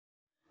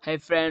Hey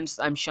friends,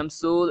 I'm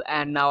Shamsul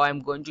and now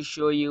I'm going to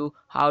show you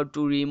how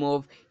to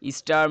remove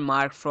star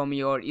mark from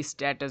your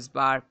status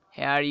bar.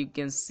 Here you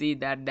can see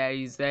that there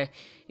is a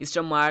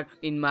star mark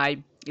in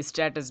my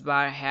status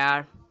bar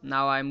here.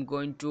 Now I'm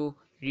going to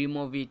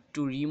remove it.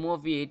 To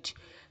remove it,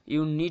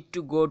 you need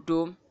to go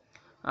to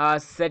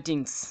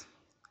settings.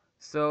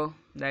 So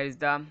there is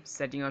the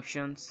setting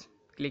options.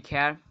 Click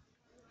here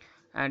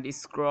and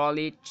scroll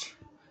it,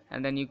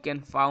 and then you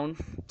can find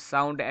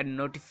sound and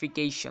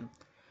notification.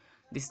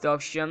 This is the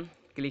option.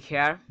 Click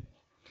here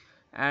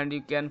and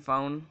you can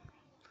find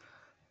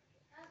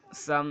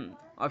some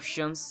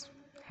options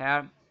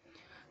here.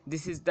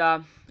 This is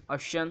the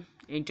option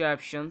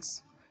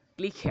interruptions.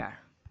 Click here,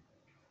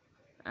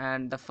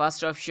 and the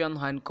first option,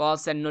 when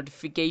calls and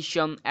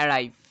notification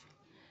arrive,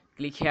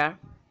 click here.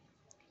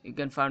 You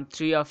can find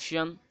three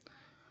option.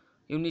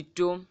 You need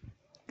to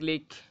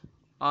click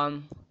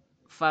on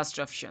first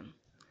option.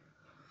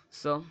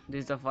 So this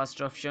is the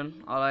first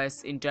option,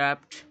 always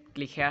interrupt.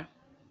 Click here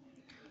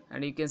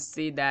and you can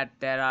see that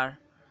there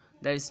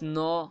is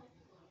no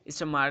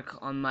star mark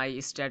on my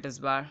status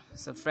bar.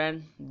 So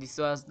friend, this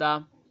was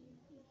the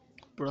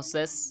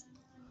process.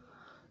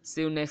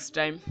 See you next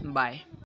time. Bye.